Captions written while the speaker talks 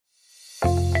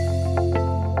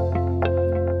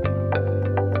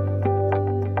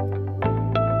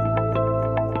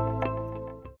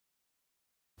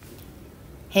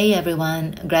Hey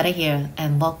everyone, Greta here,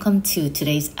 and welcome to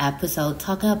today's episode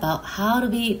talking about how to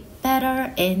be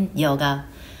better in yoga.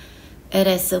 It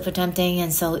is super tempting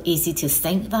and so easy to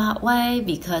think that way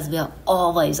because we are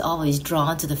always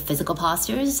drawn to the physical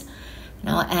postures,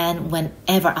 and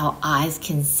whenever our eyes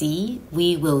can see,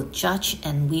 we will judge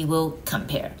and we will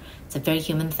compare. It's a very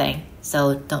human thing,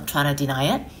 so don't try to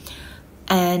deny it.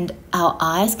 And our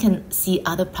eyes can see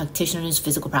other practitioners'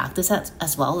 physical practice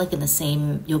as well, like in the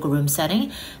same yoga room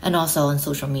setting and also on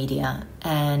social media.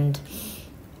 And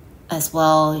as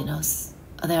well,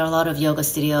 there are a lot of yoga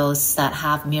studios that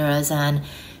have mirrors, and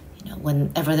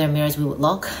whenever there are mirrors, we would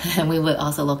look and we would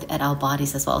also look at our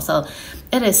bodies as well. So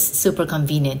it is super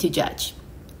convenient to judge.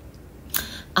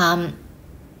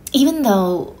 Even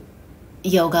though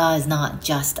yoga is not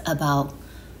just about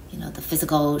the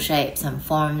physical shapes and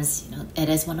forms, it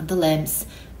is one of the limbs,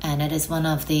 and it is one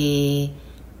of the,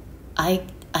 I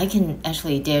can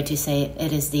actually dare to say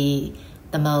it is the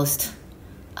most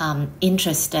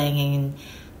interesting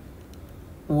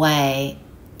way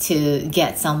to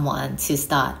get someone to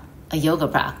start a yoga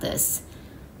practice.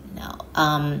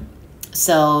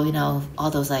 So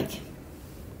all those like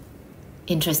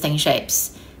interesting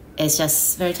shapes, it's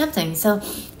just very tempting. So,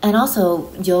 and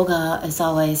also yoga is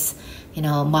always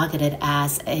marketed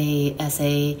as a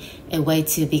way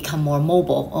to become more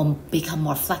mobile or become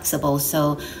more flexible.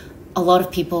 So a lot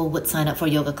of people would sign up for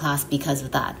yoga class because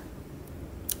of that.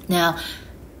 Now,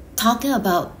 talking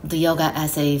about the yoga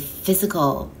as a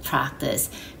physical practice,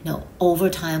 over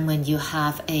time when you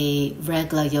have a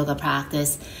regular yoga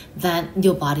practice, then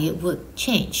your body would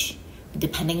change.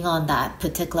 Depending on that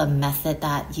particular method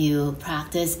that you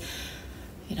practice,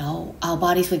 our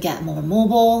bodies would get more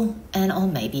mobile or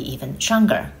maybe even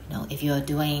stronger. If you're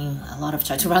doing a lot of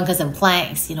chaturangas and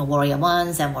planks, warrior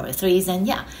ones and warrior threes, and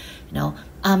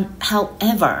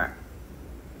however,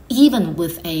 even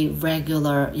with a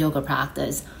regular yoga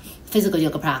practice, physical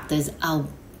yoga practice,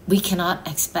 we cannot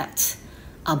expect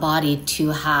our body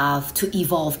to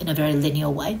evolve in a very linear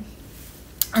way.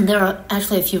 And there are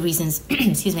actually a few reasons,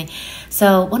 excuse me.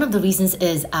 So one of the reasons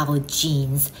is our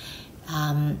genes.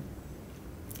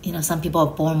 Some people are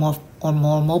born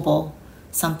more mobile.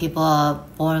 Some people are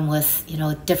born with,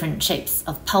 different shapes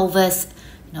of pelvis.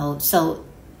 So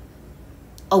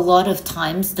a lot of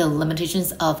times the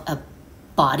limitations of a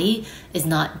body is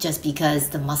not just because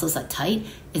the muscles are tight,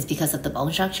 it's because of the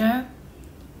bone structure.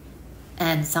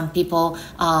 And some people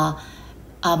are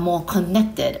more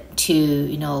connected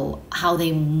to, how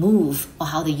they move or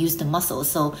how they use the muscles.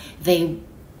 So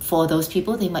for those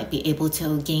people, they might be able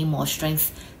to gain more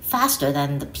strength faster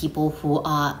than the people who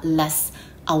are less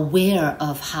aware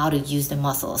of how to use the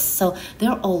muscles. So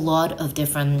there are a lot of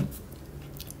different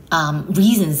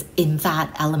reasons in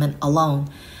that element alone.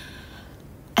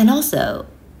 And also,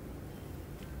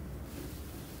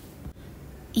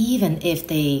 even if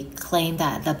they claim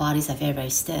that their bodies are very, very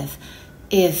stiff,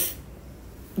 if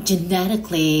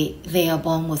genetically they are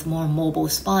born with more mobile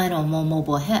spine or more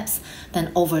mobile hips,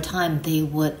 then over time they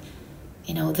would,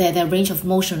 their range of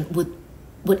motion would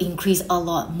increase a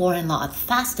lot more and a lot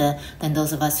faster than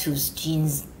those of us whose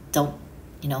genes don't,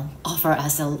 offer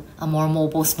us a more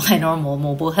mobile spine or more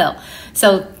mobile hip.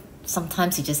 So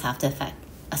sometimes you just have to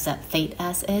accept fate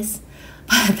as is.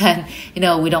 But then,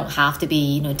 we don't have to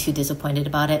be, too disappointed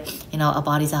about it. Our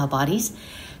bodies are our bodies.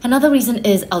 Another reason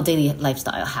is our daily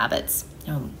lifestyle habits.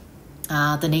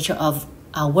 The nature of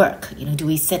our work. Do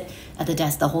we sit at the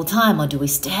desk the whole time, or do we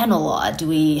stand a lot? Do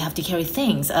we have to carry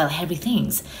things, heavy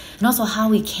things? And also how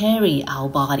we carry our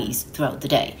bodies throughout the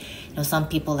day. Some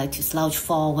people like to slouch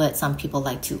forward. Some people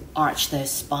like to arch their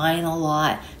spine a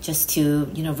lot just to,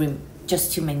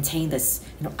 just to maintain this,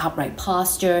 upright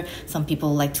posture. Some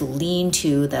people like to lean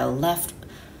to the left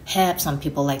hip. Some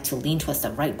people like to lean towards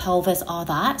the right pelvis, all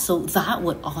that. So that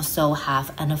would also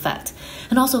have an effect.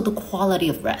 And also the quality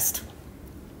of rest.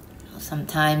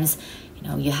 Sometimes,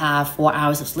 you have 4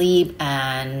 hours of sleep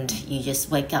and you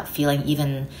just wake up feeling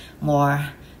even more,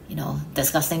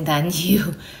 disgusting than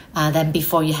than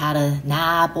before you had a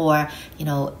nap. Or,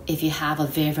 if you have a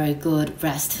very, very good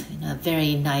rest, a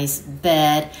very nice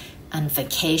bed and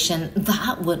vacation,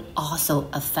 that would also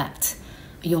affect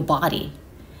your body.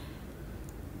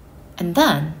 And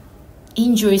then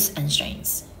injuries and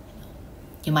strains.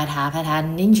 You might have had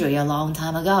an injury a long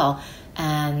time ago,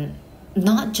 and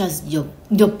not just your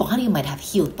body might have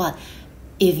healed, but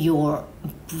if your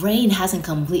brain hasn't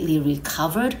completely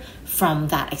recovered from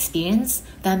that experience,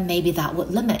 then maybe that would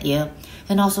limit you.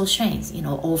 And also strains,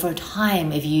 over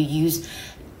time, if you use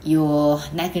your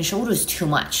neck and shoulders too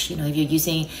much. If you're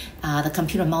using the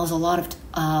computer mouse a lot of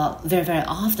very, very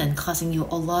often, causing you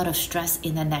a lot of stress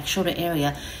in the neck shoulder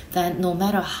area, then no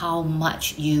matter how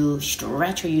much you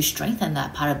stretch or you strengthen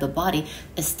that part of the body,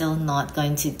 it's still not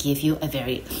going to give you a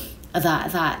very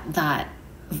that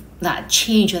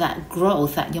change or that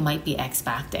growth that you might be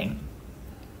expecting.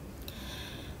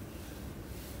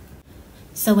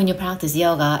 So when you practice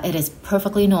yoga, it is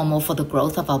perfectly normal for the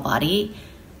growth of our body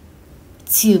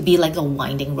to be like a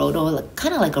winding road, or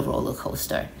kind of like a roller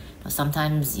coaster.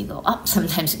 Sometimes you go up,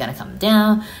 sometimes you're gonna come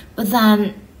down, but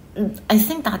then I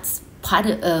think that's part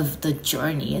of the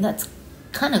journey, and that's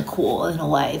kind of cool in a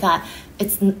way, that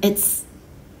it's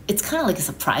kind of like a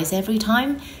surprise every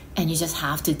time, and you just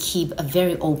have to keep a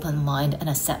very open mind and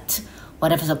accept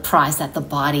whatever surprise that the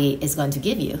body is going to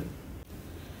give you.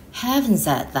 Having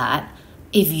said that,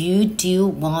 if you do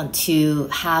want to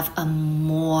have a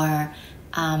more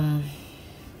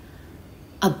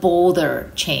a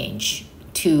bolder change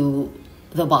to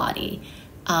the body,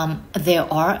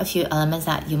 there are a few elements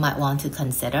that you might want to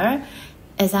consider.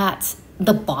 Is that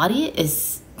the body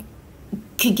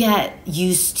could get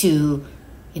used to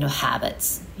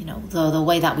habits, the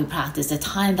way that we practice, the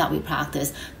time that we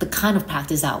practice, the kind of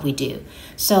practice that we do.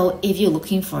 So if you're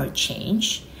looking for a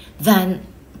change, then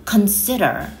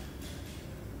consider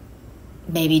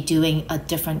maybe doing a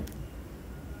different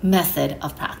method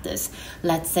of practice.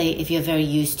 Let's say if you're very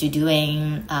used to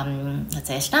doing, let's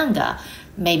say Ashtanga,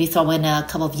 maybe throw in a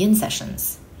couple of yin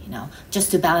sessions,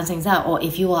 just to balance things out. Or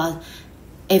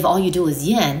if all you do is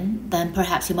yin, then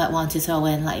perhaps you might want to throw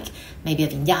in like maybe a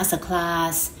vinyasa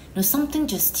class, something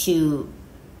just to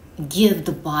give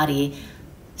the body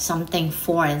something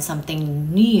foreign,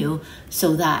 something new,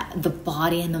 so that the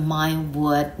body and the mind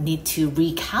would need to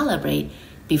recalibrate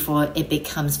before it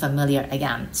becomes familiar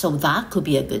again. So that could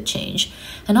be a good change.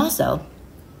 And also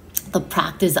the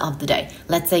practice of the day.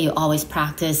 Let's say you always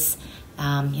practice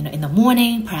in the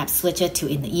morning, perhaps switch it to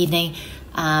in the evening.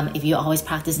 If you always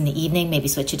practice in the evening, maybe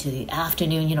switch it to the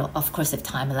afternoon, of course, if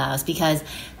time allows, because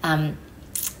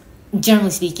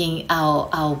generally speaking,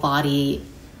 our body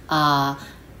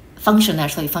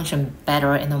naturally function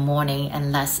better in the morning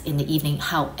and less in the evening.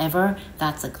 However,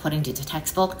 that's according to the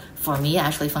textbook. For me, I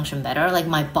actually function better. Like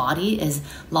my body is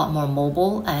a lot more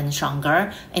mobile and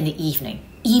stronger in the evening,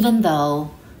 even though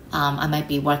I might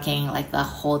be working like the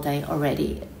whole day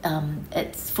already.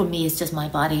 For me, it's just my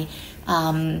body.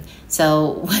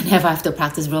 So whenever I have to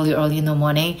practice really early in the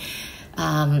morning,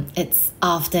 it's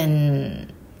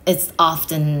often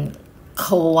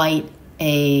quite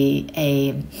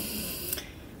a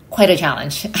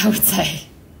challenge, I would say.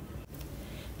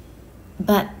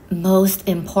 But most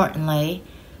importantly,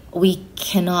 we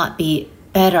cannot be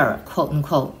better, quote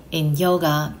unquote, in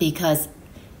yoga because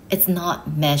it's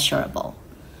not measurable.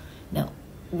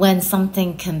 When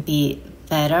something can be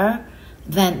better,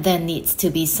 then there needs to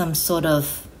be some sort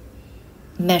of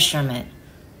measurement,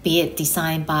 be it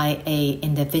designed by an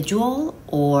individual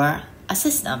or a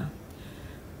system.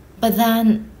 But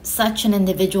then such an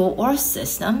individual or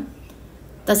system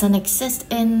doesn't exist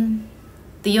in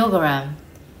the yoga realm.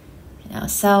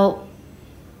 So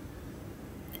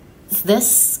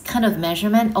this kind of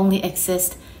measurement only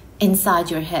exists inside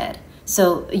your head.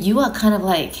 So you are kind of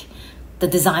like the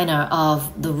designer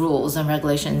of the rules and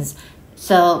regulations.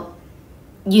 So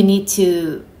you need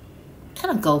to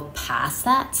kind of go past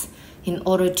that in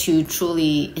order to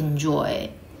truly enjoy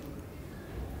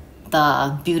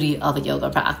the beauty of a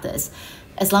yoga practice.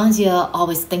 As long as you're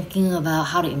always thinking about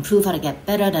how to improve, how to get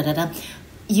better,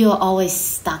 you're always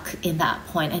stuck in that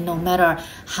point. And no matter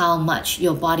how much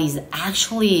your body's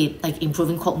actually like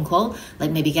improving, quote unquote,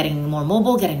 like maybe getting more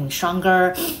mobile, getting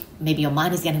stronger, maybe your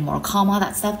mind is getting more calm, all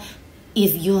that stuff,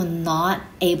 if you're not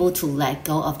able to let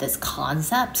go of this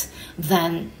concept,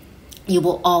 then you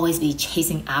will always be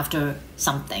chasing after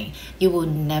something. You will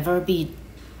never be,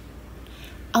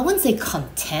 I wouldn't say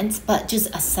content, but just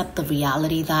accept the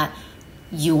reality that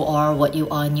you are what you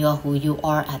are and you are who you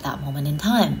are at that moment in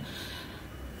time.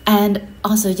 And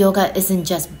also, yoga isn't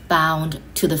just bound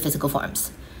to the physical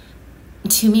forms.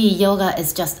 To me, yoga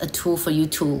is just a tool for you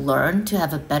to learn to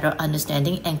have a better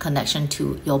understanding and connection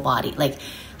to your body, like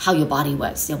how your body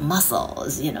works, your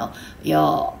muscles, your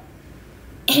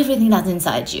everything that's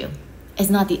inside you. It's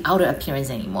not the outer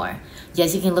appearance anymore.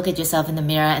 Yes, you can look at yourself in the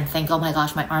mirror and think, oh my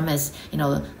gosh, my arm is,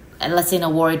 let's say in a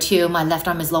warrior two, my left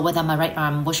arm is lower than my right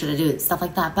arm. What should I do? Stuff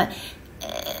like that. But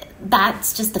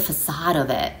that's just the facade of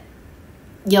it.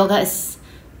 Yoga it's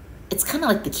kind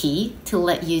of like the key to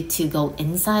let you to go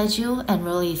inside you and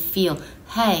really feel,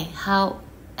 hey, how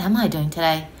am I doing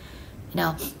today?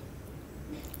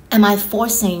 Am I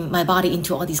forcing my body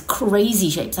into all these crazy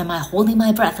shapes? Am I holding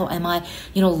my breath, or am I,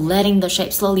 letting the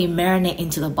shape slowly marinate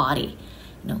into the body?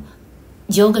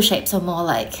 Yoga shapes are more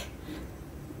like,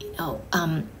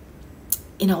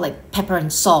 like pepper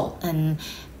and salt and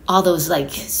all those like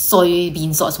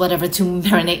soybean sauce, whatever, to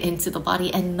marinate into the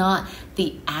body, and not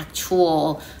the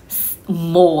actual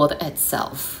mold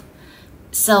itself.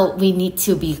 So we need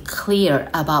to be clear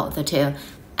about the two.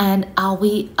 And are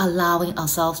we allowing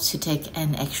ourselves to take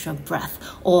an extra breath?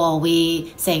 Or are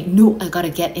we saying, no, I gotta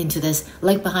get into this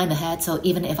leg behind the head, so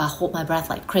even if I hold my breath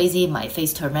like crazy, my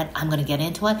face turn red, I'm gonna get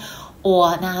into it?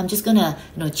 Or now I'm just gonna,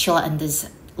 chill in this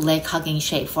leg hugging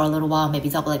shape for a little while, maybe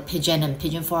double leg pigeon and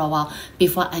pigeon for a while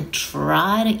before I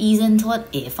try to ease into it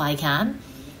if I can.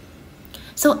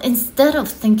 So instead of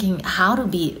thinking how to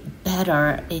be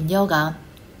better in yoga,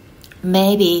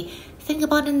 maybe think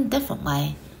about it in a different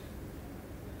way.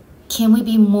 Can we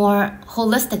be more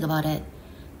holistic about it?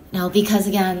 Now, because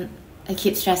again, I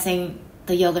keep stressing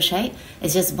the yoga shape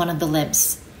is just one of the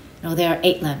limbs. There are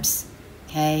 8 limbs,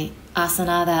 okay?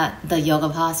 Asana, that the yoga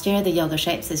posture, the yoga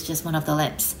shapes is just one of the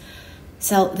limbs.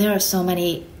 So there are so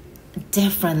many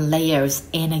different layers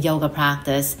in a yoga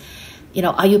practice.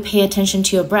 Are you paying attention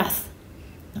to your breath?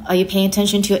 Are you paying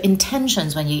attention to your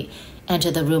intentions when you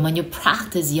enter the room, when you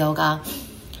practice yoga?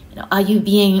 Are you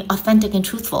being authentic and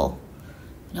truthful?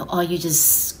 Are you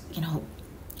just,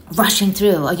 rushing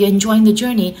through? Are you enjoying the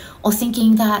journey, or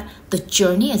thinking that the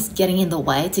journey is getting in the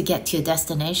way to get to your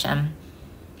destination?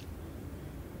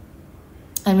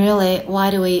 And really,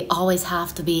 why do we always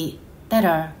have to be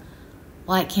better?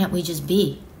 Why can't we just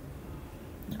be?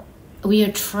 We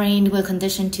are trained, we're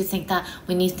conditioned to think that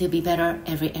we need to be better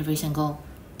every single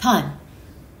time.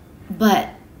 But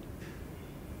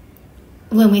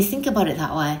when we think about it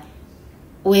that way,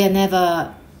 we are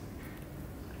never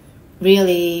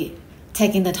really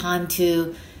taking the time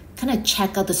to kind of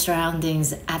check out the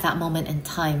surroundings at that moment in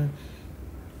time.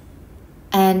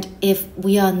 And if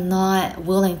we are not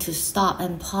willing to stop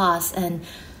and pause and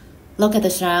look at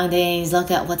the surroundings, look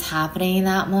at what's happening in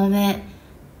that moment,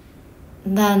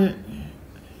 then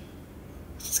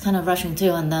just kind of rushing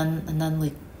through, and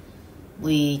then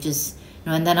we just,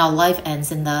 and then our life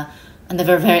ends in the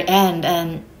very end.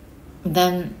 And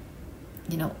then,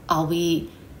 are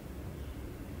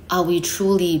we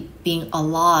truly being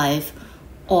alive,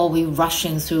 or are we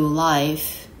rushing through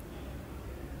life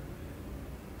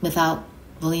without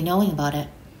really knowing about it?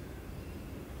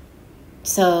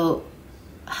 So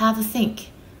have a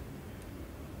think.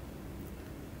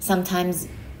 Sometimes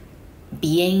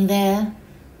being there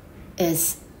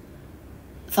is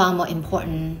far more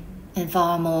important and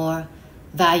far more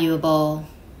valuable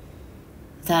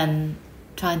than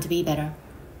trying to be better.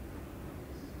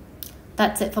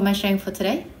 That's it for my sharing for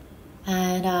today,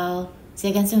 and I'll see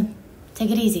you again soon. Take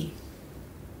it easy.